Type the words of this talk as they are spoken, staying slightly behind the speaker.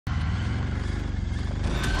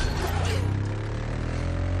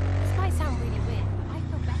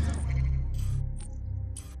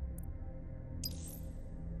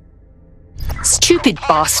stupid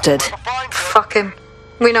bastard. Fuck him.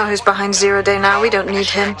 We know who's behind Zero Day now. We don't need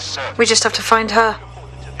him. We just have to find her.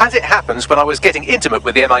 As it happens, when I was getting intimate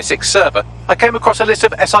with the MI6 server, I came across a list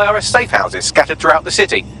of SIRS safe houses scattered throughout the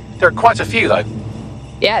city. There are quite a few, though.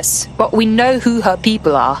 Yes, but we know who her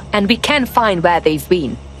people are, and we can find where they've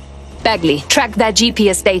been. Bagley, track their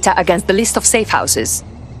GPS data against the list of safe houses.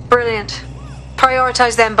 Brilliant.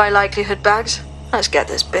 Prioritize them by likelihood, Bags. Let's get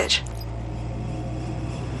this bitch.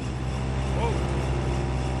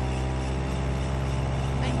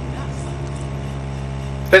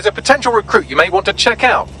 There's a potential recruit you may want to check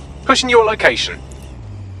out. Pushing your location.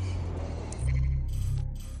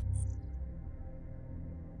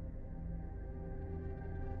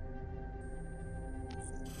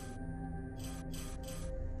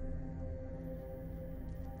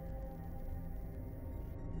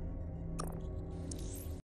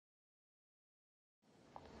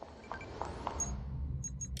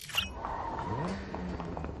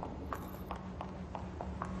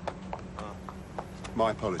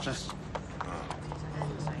 My apologies.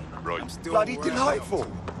 Right. Bloody delightful.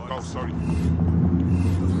 Oh, sorry.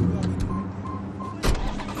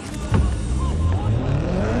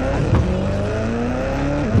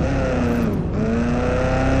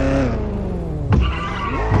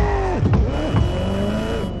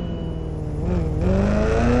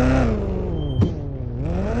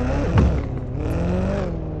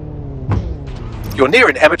 You're near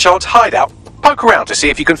an Emma Child's hideout. Poke around to see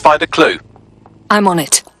if you can find a clue. I'm on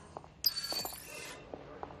it.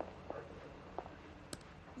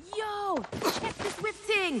 Yo! Check this whip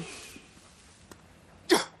thing!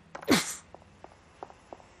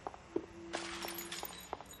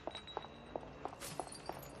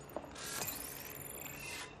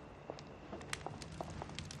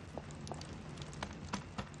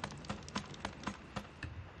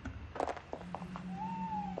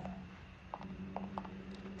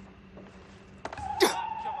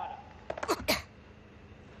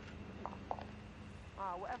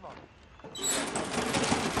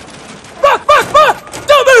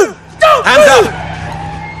 Hands up!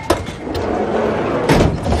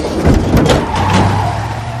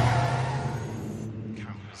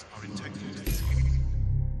 Cameras are intact.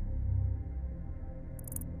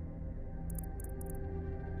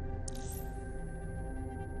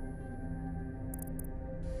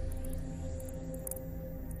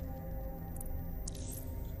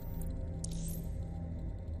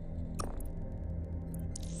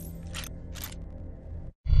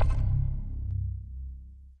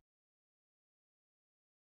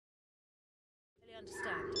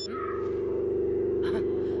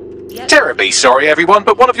 Terribly sorry, everyone,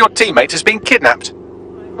 but one of your teammates has been kidnapped.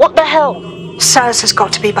 What the hell? SIRS has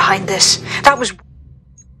got to be behind this. That was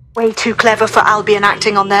way too clever for Albion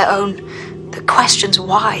acting on their own. The question's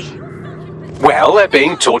why. Well, they're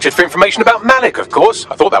being tortured for information about Malik, of course.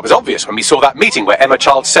 I thought that was obvious when we saw that meeting where Emma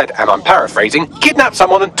Child said, and I'm paraphrasing, kidnap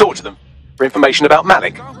someone and torture them for information about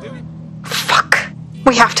Malik. Fuck.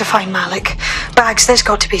 We have to find Malik. Bags, there's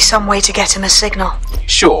got to be some way to get him a signal.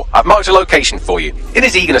 Sure, I've marked a location for you. In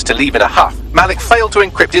his eagerness to leave in a huff, Malik failed to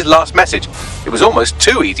encrypt his last message. It was almost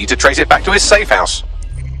too easy to trace it back to his safe house.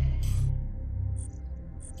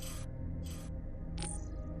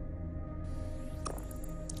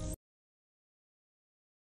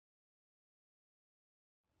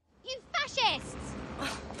 You fascists!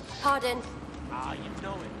 Pardon. You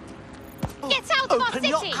know it. Get out of our Open city!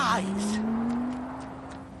 your eyes.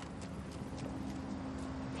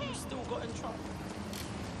 Still got in trouble.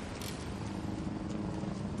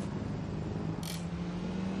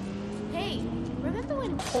 Hey, remember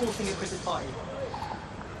when... Whole thing at Chris's party.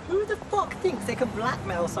 Who the fuck thinks they can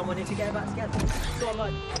blackmail someone into getting back together? So I'm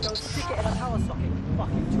like, go stick it in a power socket.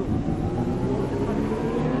 Fucking tool.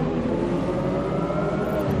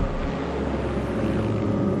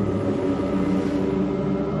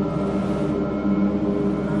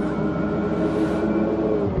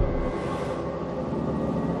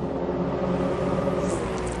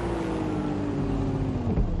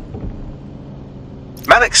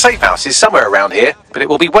 Malik's safe house is somewhere around here, but it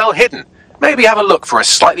will be well hidden. Maybe have a look for a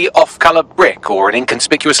slightly off-colour brick or an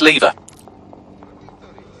inconspicuous lever.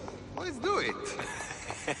 Let's do it.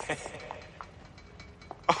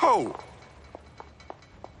 Oh!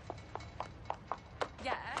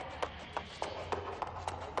 Yeah?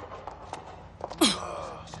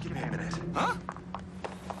 Just give me a minute. Huh?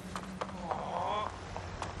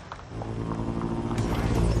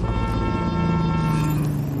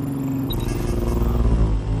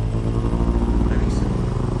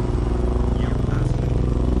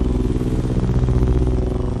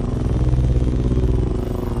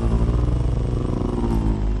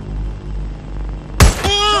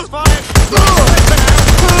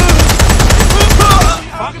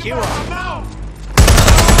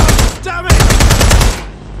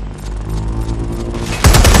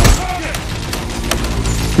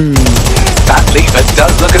 That lever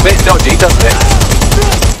does look a bit dodgy, doesn't it?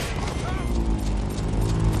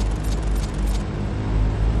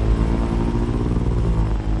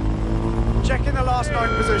 Checking the last known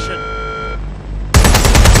position.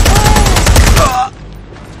 God,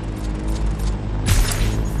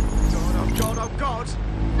 oh God, oh God!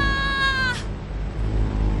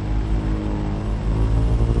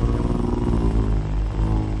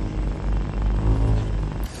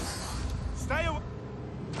 Stay away!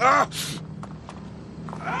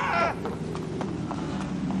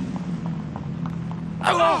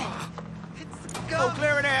 It's all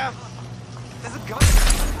clear in here. There's a gun.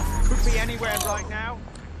 Could be anywhere right now.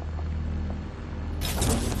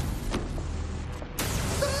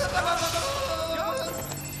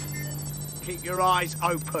 Keep your eyes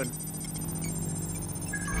open.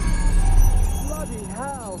 Bloody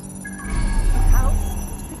hell. How?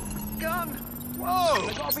 Gun! Whoa!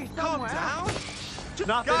 They've got to be Calm somewhere. down! Just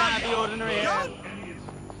Nothing gun. out of the ordinary here. Gun!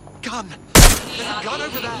 Gun! There's a gun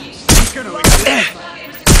over there! He's gonna explode!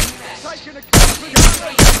 Taking a gun!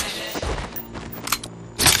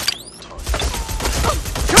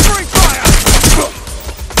 Covering fire!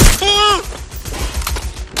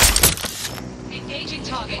 Engaging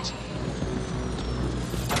target.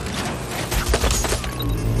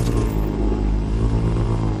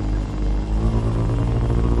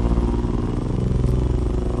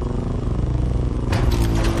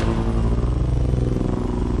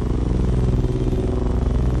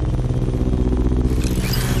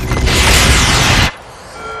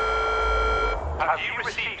 Have you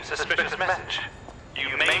received a suspicious message?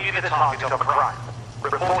 You may be the target of a crime.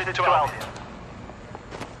 Report it to Albion.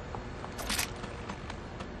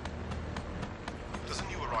 Does a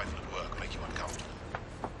new arrival at work make you uncomfortable?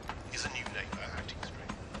 Is a new neighbour acting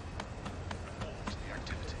strange? Report the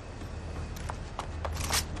activity.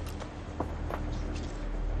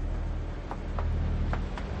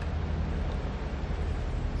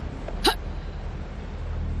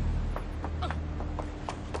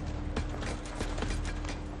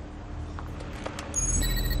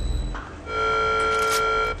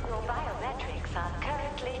 Your biometrics are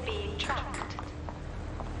currently being tracked.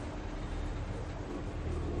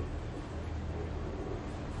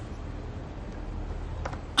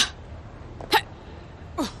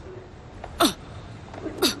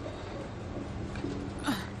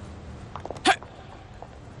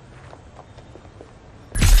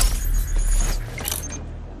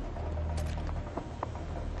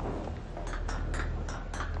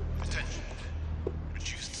 Attention.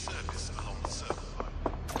 Reduced service along the server line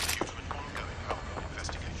due to an ongoing Albion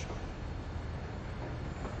investigation.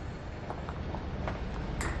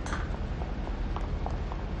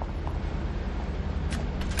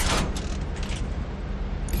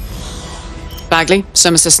 Bagley,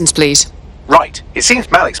 some assistance, please. Right. It seems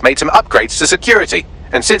Malik's made some upgrades to security.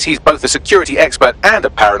 And since he's both a security expert and a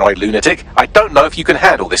paranoid lunatic, I don't know if you can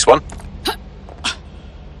handle this one.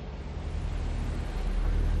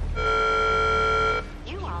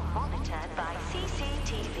 You are monitored by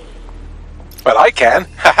CCTV. Well, I can.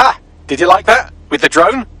 Haha. Did you like that? With the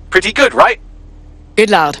drone? Pretty good, right? Good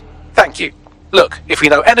lad. Thank you. Look, if we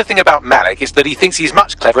know anything about Malik, it's that he thinks he's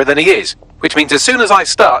much cleverer than he is. Which means as soon as I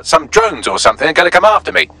start, some drones or something are going to come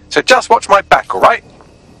after me. So just watch my back, alright?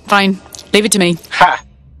 Fine. Leave it to me. Ha!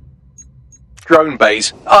 Drone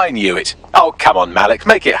bays. I knew it. Oh, come on, Malik.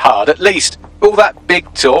 Make it hard, at least. All that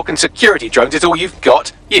big talk and security drones is all you've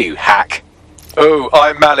got. You hack. Oh,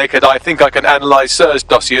 I'm Malik, and I think I can analyse SIRS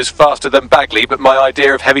dossiers faster than Bagley, but my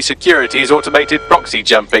idea of heavy security is automated proxy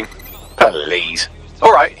jumping. Please.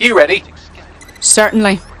 Alright, you ready?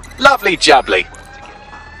 Certainly. Lovely jubbly.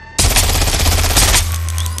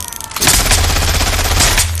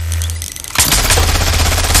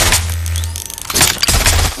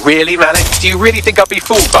 Really, Malik? Do you really think I'll be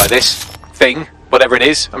fooled by this thing? Whatever it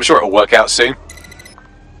is, I'm sure it'll work out soon.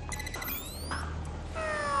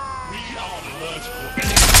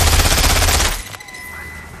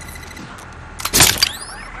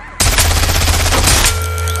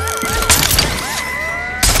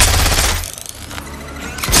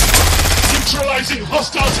 Neutralizing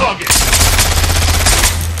hostile targets!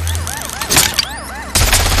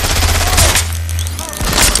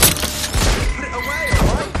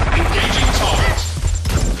 Engaging targets!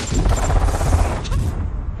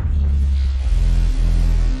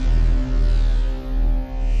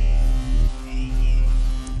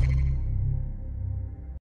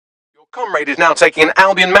 Your comrade is now taking an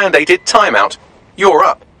Albion-mandated timeout. You're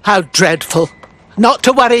up. How dreadful. Not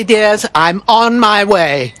to worry, dears. I'm on my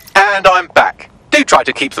way. And I'm back. Do try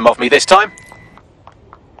to keep them off me this time.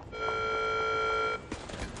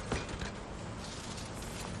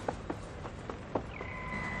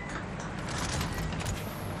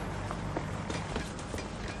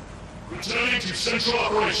 Returning to central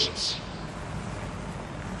operations.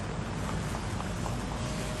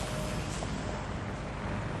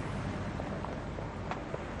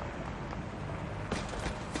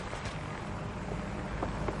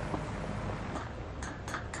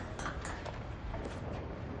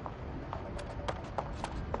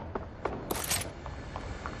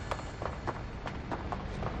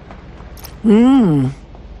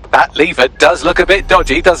 That lever does look a bit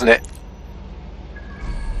dodgy, doesn't it?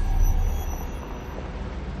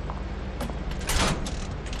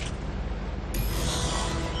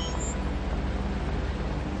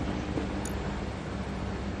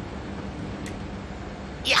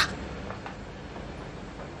 Yeah.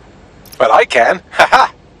 Well, I can.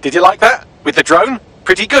 Haha! Did you like that? With the drone?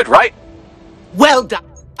 Pretty good, right? Well done,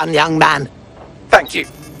 young man. Thank you.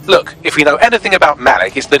 Look, if we know anything about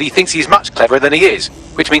Malik, it's that he thinks he's much cleverer than he is.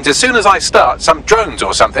 Which means as soon as I start, some drones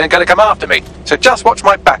or something are going to come after me. So just watch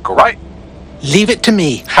my back, alright? Leave it to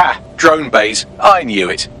me. Ha! Drone bays. I knew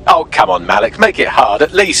it. Oh, come on, Malik. Make it hard,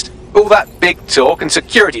 at least. All that big talk and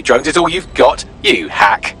security drones is all you've got. You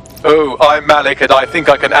hack. Oh, I'm Malik, and I think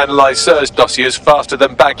I can analyse SIRS dossiers faster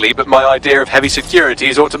than Bagley, but my idea of heavy security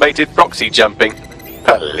is automated proxy jumping.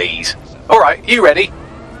 Please. Alright, you ready?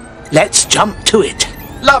 Let's jump to it.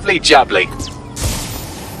 Lovely jubbly.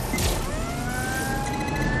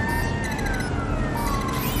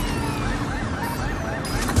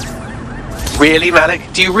 Really, Malik?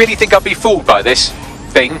 Do you really think I'll be fooled by this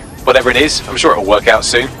thing? Whatever it is, I'm sure it'll work out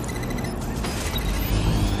soon.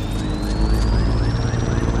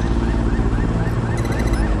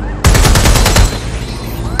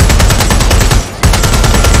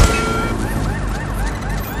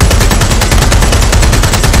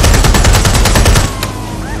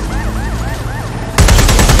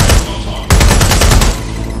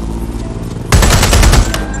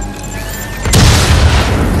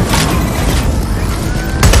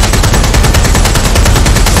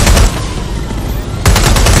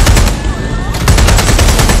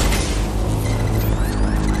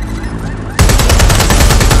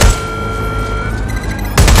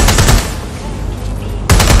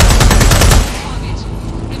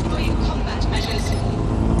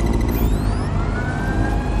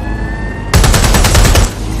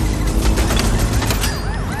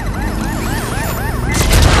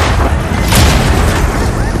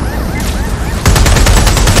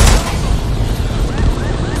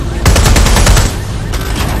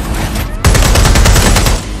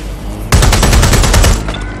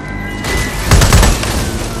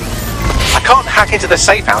 Hack into the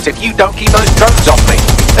safe house if you don't keep those drones off me.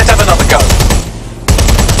 Let's have another go.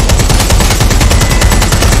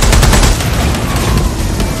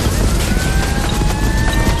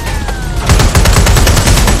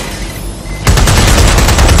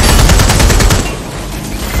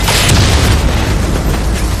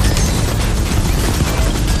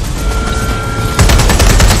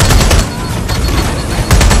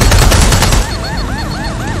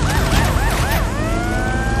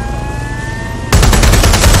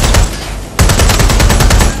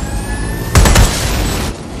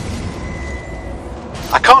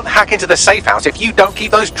 I can't hack into the safe house if you don't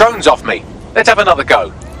keep those drones off me. Let's have another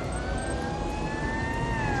go.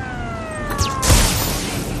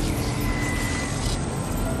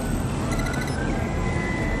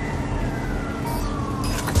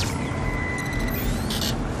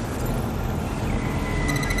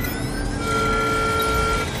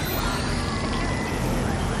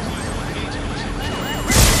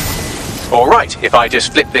 Alright, if I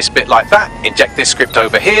just flip this bit like that, inject this script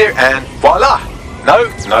over here, and voila!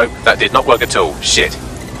 No, that did not work at all. Shit.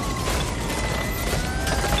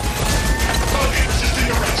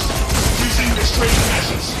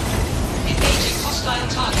 Engaging hostile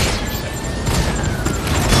target.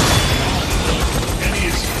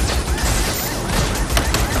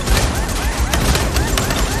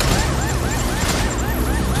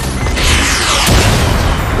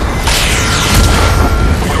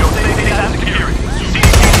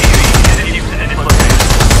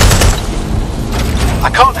 I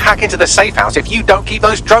can't hack into the safe house if you don't keep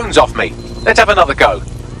those drones off me. Let's have another go.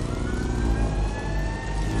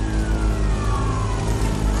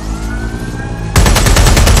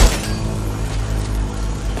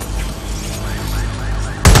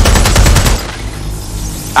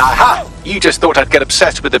 Aha! You just thought I'd get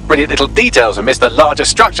obsessed with the brilliant little details and miss the larger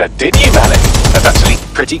structure, didn't you, Malik? That's actually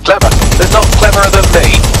pretty clever. There's not cleverer than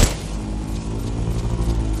me.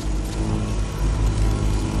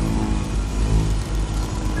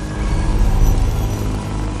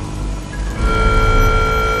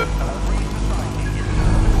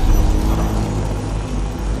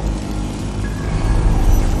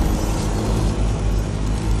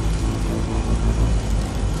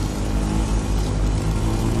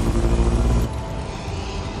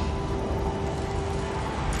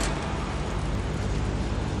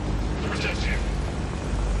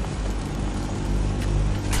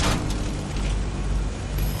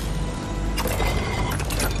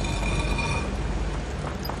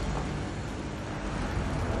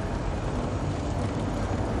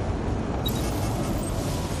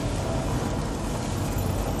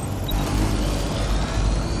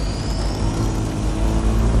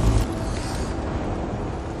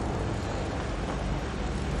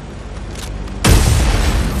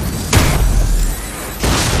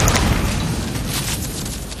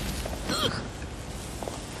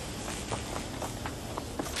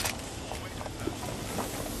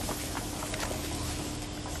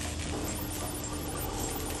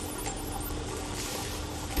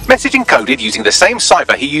 Message encoded using the same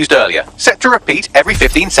cipher he used earlier, set to repeat every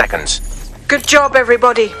 15 seconds. Good job,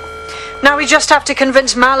 everybody. Now we just have to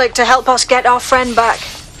convince Malik to help us get our friend back.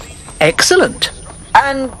 Excellent.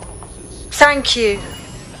 And thank you.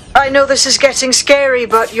 I know this is getting scary,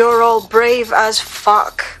 but you're all brave as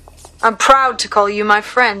fuck. I'm proud to call you my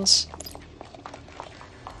friends.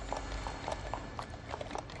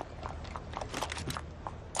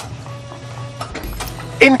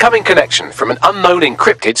 Incoming connection from an unknown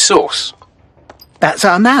encrypted source. That's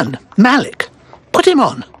our man, Malik. Put him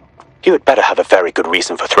on. You had better have a very good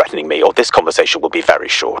reason for threatening me, or this conversation will be very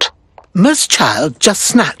short. Ms. Child just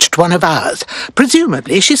snatched one of ours.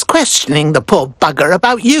 Presumably she's questioning the poor bugger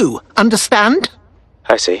about you. Understand?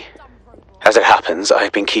 I see. As it happens, I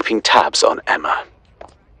have been keeping tabs on Emma.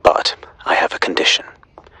 But I have a condition.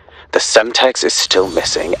 The Semtex is still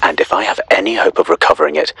missing, and if I have any hope of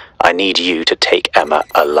recovering it, I need you to take Emma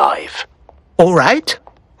alive. All right.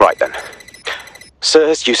 Right then.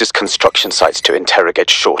 SIRS uses construction sites to interrogate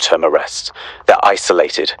short-term arrests. They're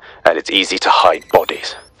isolated, and it's easy to hide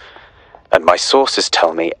bodies. And my sources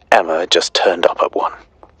tell me Emma just turned up at one.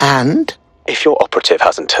 And? If your operative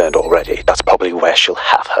hasn't turned already, that's probably where she'll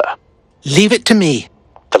have her. Leave it to me.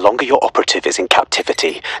 The longer your operative is in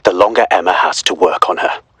captivity, the longer Emma has to work on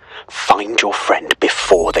her. Find your friend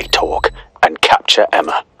before they talk, and capture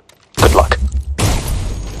Emma. Good luck.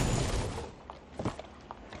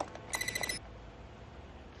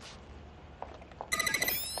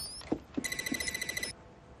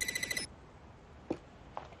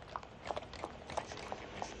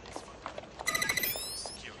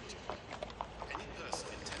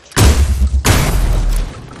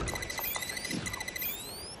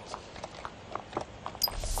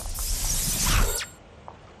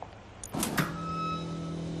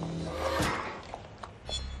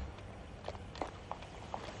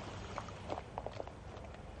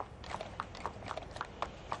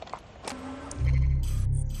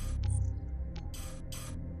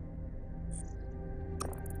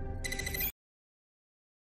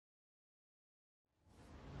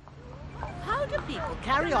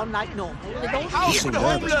 Carry on like normal. They don't House for the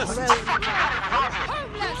homeless!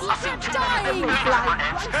 Homeless! They're dying!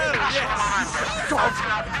 Hell yes! God!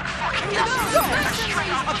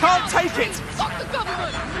 I can't take it! Fuck the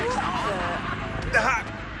government! I'm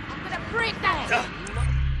gonna break that!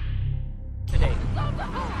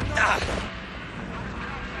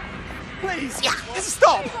 Please,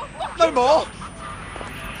 stop! No more!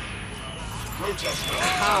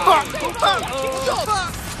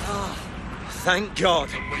 Thank God.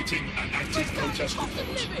 Awaiting an active protest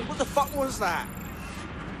report. What the fuck was that?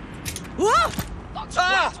 What?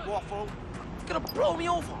 Ah! Waffle. It's gonna blow me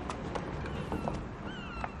over.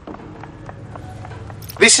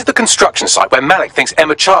 This is the construction site where Malik thinks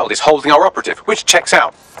Emma Child is holding our operative, which checks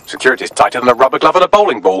out. Security's tighter than a rubber glove on a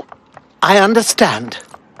bowling ball. I understand.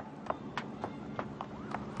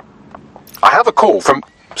 I have a call from...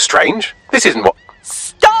 Strange? This isn't what...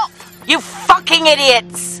 Stop! You fucking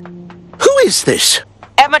idiots! Who is this?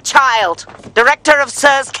 Emma Child, Director of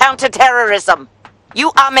SIRS Counter-Terrorism.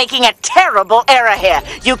 You are making a terrible error here.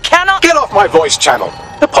 You cannot... Get off my voice channel!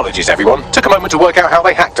 Apologies, everyone. Took a moment to work out how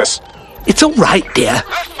they hacked us. It's all right, dear.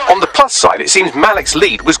 On the plus side, it seems Malik's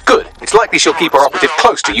lead was good. It's likely she'll keep our operative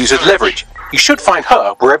close to use as leverage. You should find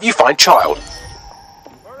her wherever you find Child.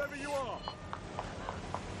 Wherever you are.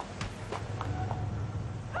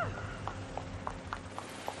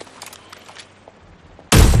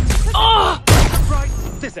 Right,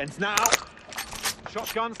 this ends now.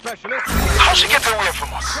 Shotgun specialist. How's she getting away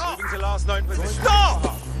from us? Moving to last known position.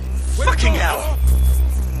 Stop! Fucking hell!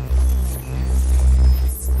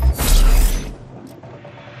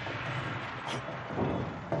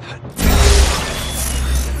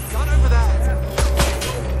 Gun over there.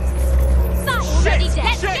 Not already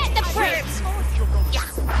dead! Get the prince!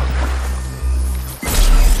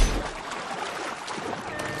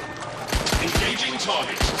 Engaging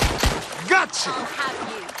target. Gotcha! I'll have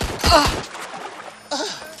you.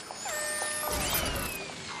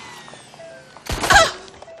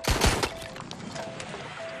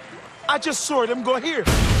 I just saw them go here.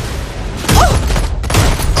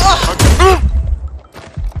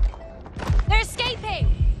 They're escaping!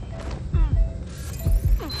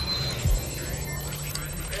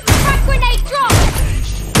 Frag grenade drop!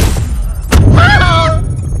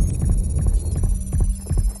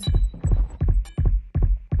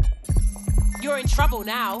 You're in trouble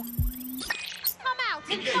now. Come out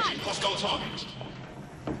and Engaging fight! hostile target.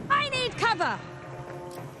 I need cover!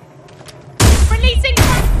 Releasing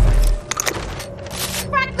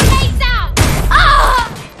frag grenades out! Ah!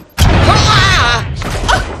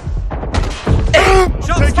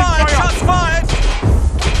 Shots fired!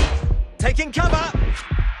 Taking cover!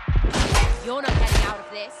 You're not getting out of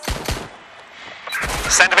this.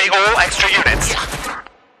 Send me all extra units.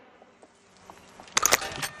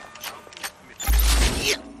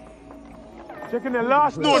 Checking the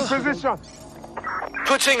last known position.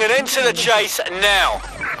 Putting an end to the chase now.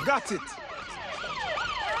 Got it.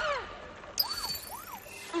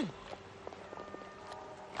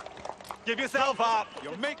 Give yourself up.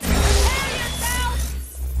 You're making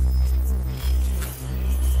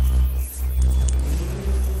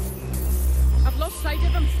I've lost sight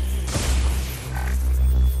of him.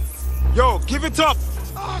 Yo, give it up.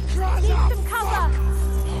 Oh, cross up. Need some cover.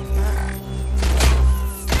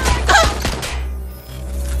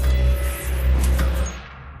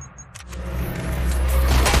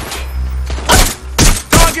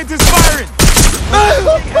 Target is firing.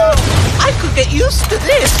 I could get used to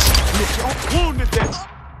this. You're wounded this.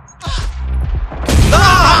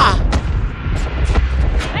 Ah!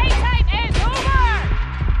 Playtime is over!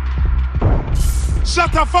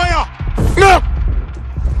 Shut the fire. No!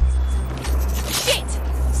 Shit!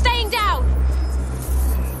 Staying down!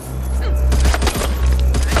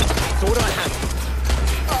 Thought I had.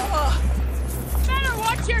 Better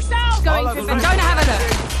watch yourself! I'm going to have a look.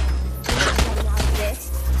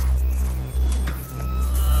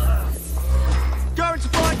 Going to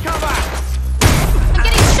find cover! I'm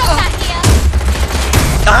getting shot at here.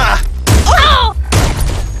 Ah! Oh!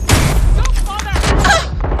 Don't bother!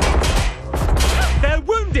 They're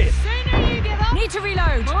wounded! Sooner you give up. Need to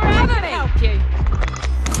reload. More cover me. Help you.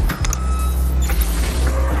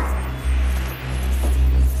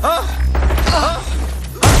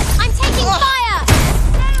 I'm taking fire.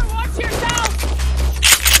 Better watch yourself!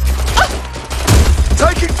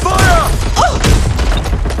 Taking fire!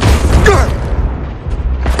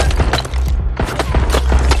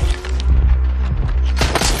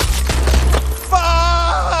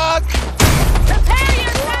 Fuck! Prepare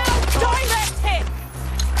yourself! Direct hit!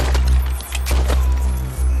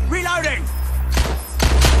 Reloading!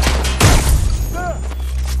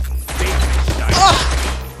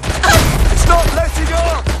 It's not letting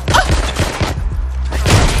up!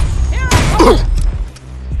 Here I come!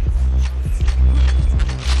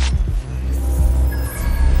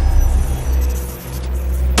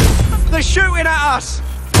 They're shooting at us!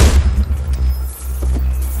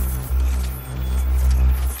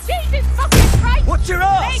 Jesus fucking Christ! Watch your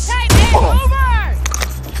ass! Playtime is over!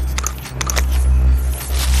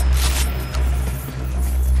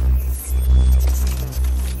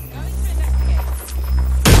 Going to investigate.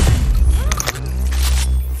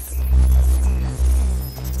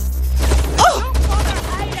 Don't bother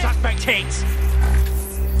hiding! Suspect hits!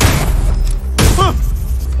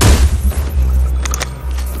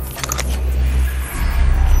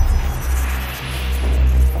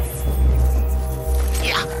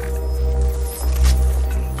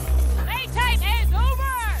 Playtime is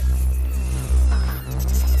over!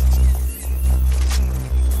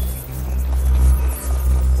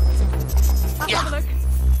 I'll have a look.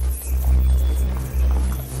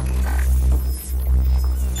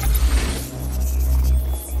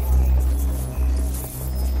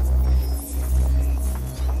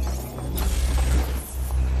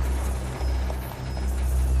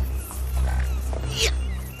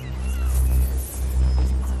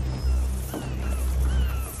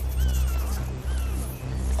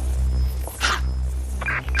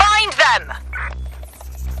 Find them!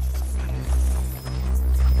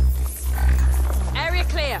 Area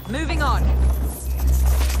clear. Moving on.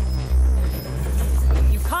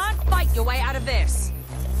 You can't fight your way out of this.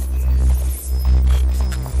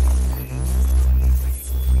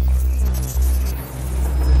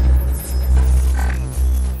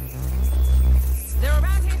 They're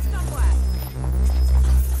around here somewhere.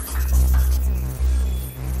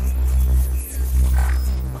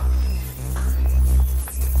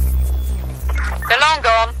 They're long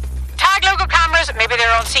gone. Tag local cameras, maybe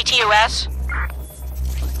they're on CTOS.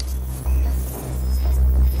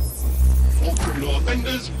 All criminal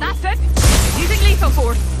offenders. That's it. Using lethal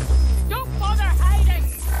force. Don't bother hiding.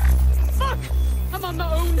 Fuck! I'm on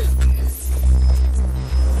my own.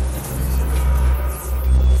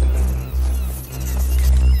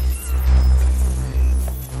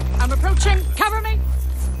 I'm approaching. Cover me.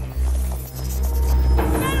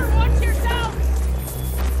 Better watch yourself.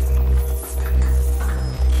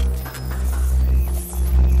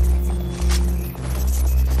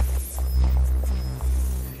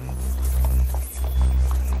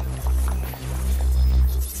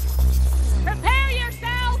 Prepare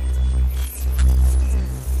yourself.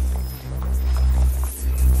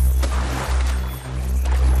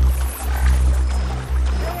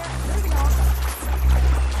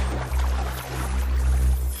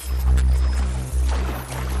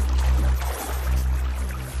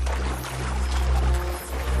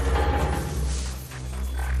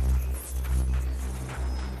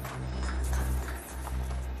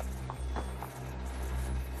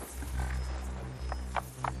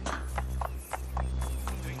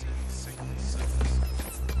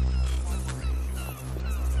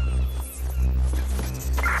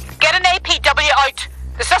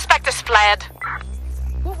 practice flared.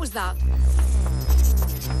 What was that?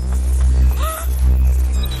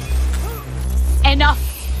 Enough.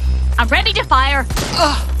 I'm ready to fire. Here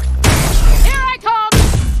I come!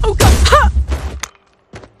 Oh god! Ha!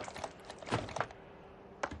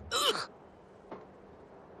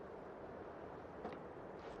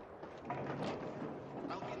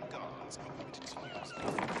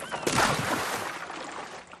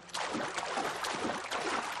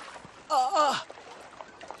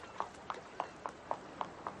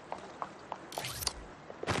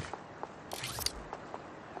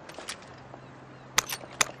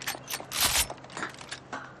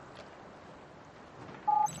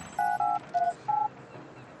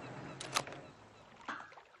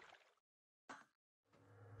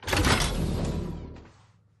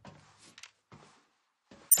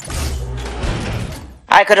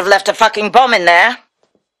 I could have left a fucking bomb in there.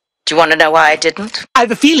 Do you want to know why I didn't? I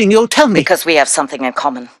have a feeling you'll tell me. Because we have something in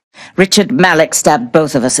common. Richard Malik stabbed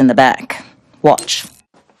both of us in the back. Watch.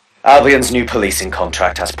 Albion's new policing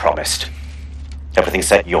contract as promised. Everything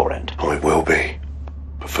set your end. Oh, it will be.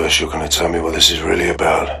 But first you're going to tell me what this is really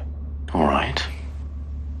about. All right.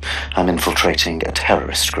 I'm infiltrating a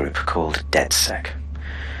terrorist group called DedSec.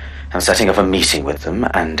 I'm setting up a meeting with them,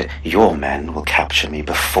 and your men will capture me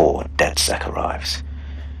before DedSec arrives.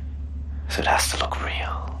 So it has to look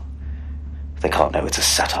real. They can't know it's a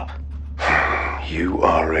setup. You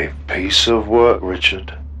are a piece of work,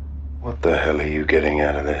 Richard. What the hell are you getting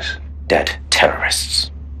out of this? Dead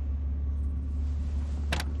terrorists.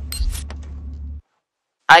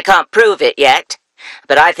 I can't prove it yet,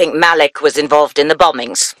 but I think Malik was involved in the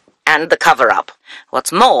bombings and the cover-up.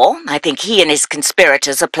 What's more, I think he and his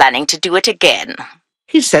conspirators are planning to do it again.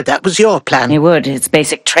 He said that was your plan. He would. It's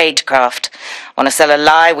basic tradecraft. Want to sell a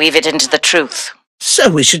lie, weave it into the truth. So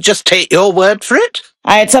we should just take your word for it?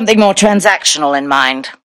 I had something more transactional in mind.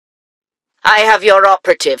 I have your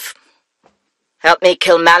operative. Help me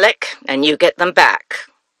kill Malik, and you get them back.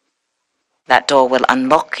 That door will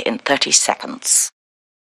unlock in 30 seconds.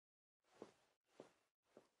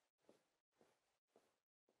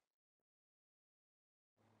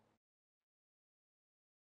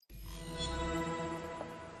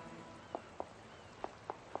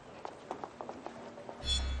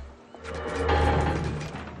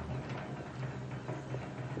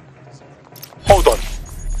 Hold on.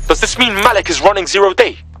 Does this mean Malik is running Zero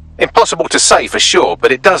Day? Impossible to say for sure,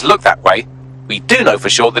 but it does look that way. We do know for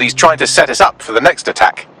sure that he's trying to set us up for the next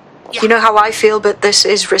attack. You know how I feel, but this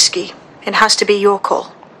is risky. It has to be your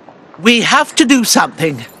call. We have to do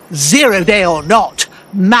something. 0 Day or not,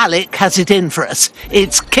 Malik has it in for us.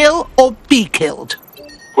 It's kill or be killed.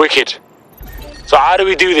 Wicked. So how do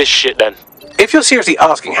we do this shit then? If you're seriously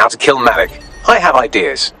asking how to kill Malik, I have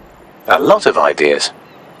ideas. A lot of ideas.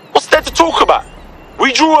 What's there to talk about?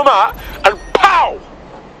 We drew him out and pow!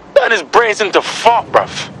 Turn his brains into fart,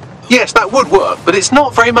 bruv. Yes, that would work, but it's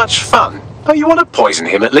not very much fun. Oh, you want to poison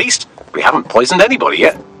him at least? We haven't poisoned anybody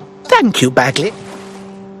yet. Thank you, Bagley.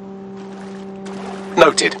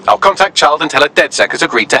 Noted. I'll contact Child and tell her DedSec has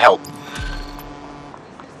agreed to help.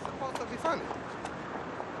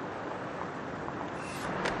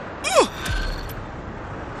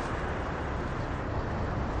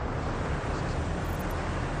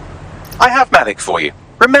 I have Malik for you.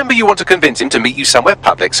 Remember, you want to convince him to meet you somewhere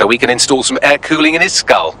public so we can install some air cooling in his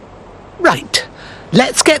skull. Right.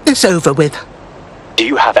 Let's get this over with. Do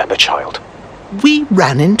you have Emma, Child? We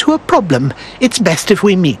ran into a problem. It's best if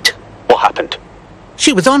we meet. What happened?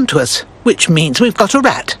 She was on to us, which means we've got a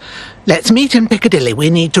rat. Let's meet in Piccadilly.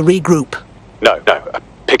 We need to regroup. No.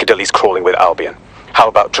 Piccadilly's crawling with Albion. How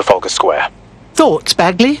about Trafalgar Square? Thoughts,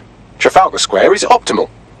 Bagley? Trafalgar Square is optimal.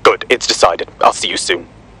 Good, it's decided. I'll see you soon.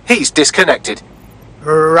 He's disconnected.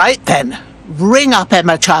 Right then. Ring up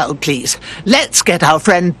Emma, Child, please. Let's get our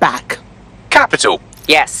friend back. Capital.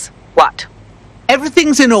 Yes. What?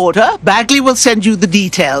 Everything's in order. Bagley will send you the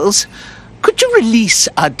details. Could you release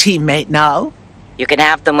our teammate now? You can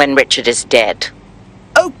have them when Richard is dead.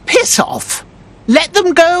 Oh, piss off. Let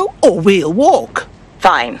them go, or we'll walk.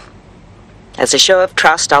 Fine. As a show of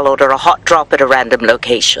trust, I'll order a hot drop at a random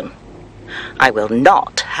location. I will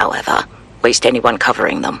not, however, waste anyone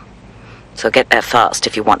covering them. So get there fast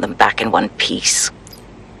if you want them back in one piece.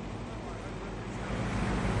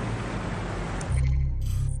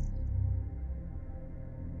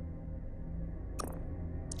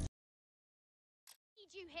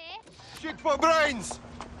 Shit for brains!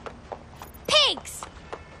 Pigs!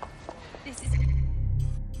 This is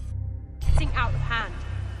getting out of hand.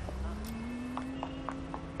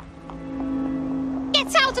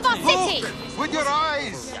 Get out of our city! Look, with your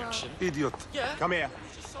eyes! Idiot. Come here.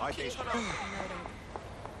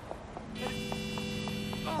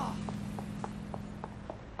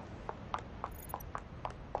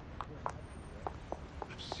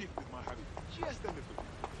 Shift with my habit. Just a little.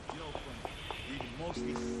 You know, reading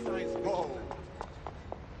mostly science fiction.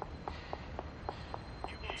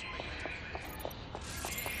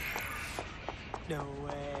 No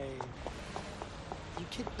way. You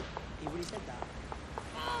kidding me? He really said that?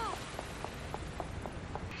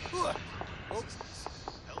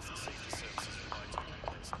 Health and safety services provide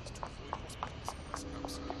places to avoid hospitals unless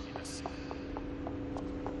absolutely necessary.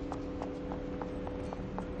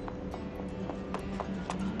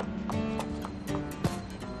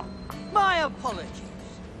 My apologies.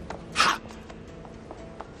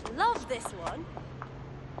 Love this one.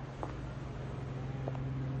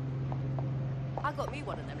 I got me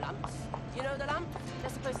one of them lamps. You know the lamp? They're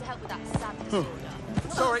supposed to help with that sad disorder.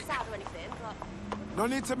 Not Sorry. sad or anything, but No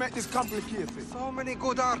need to make this complicated. So many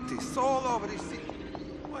good artists all over this city.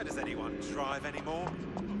 Why does anyone drive anymore?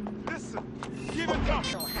 Listen, give it up.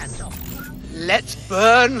 Hands off. Let's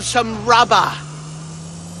burn some rubber.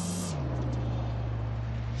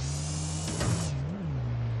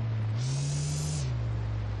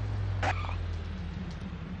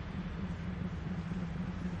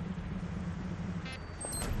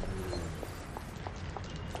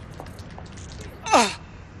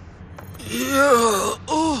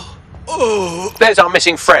 There's our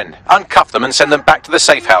missing friend. Uncuff them and send them back to the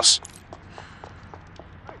safe house.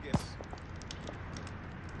 I guess.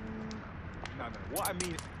 No. What I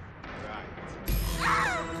mean. Right.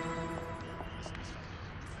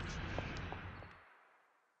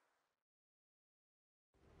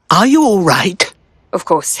 Are you all right? Of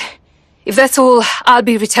course. If that's all, I'll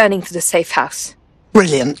be returning to the safe house.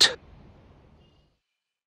 Brilliant.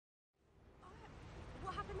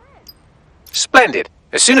 Splendid.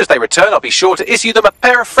 As soon as they return, I'll be sure to issue them a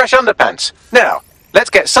pair of fresh underpants. Now, let's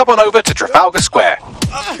get someone over to Trafalgar Square.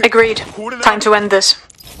 Agreed. Time to end this.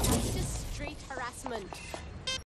 that's just street harassment.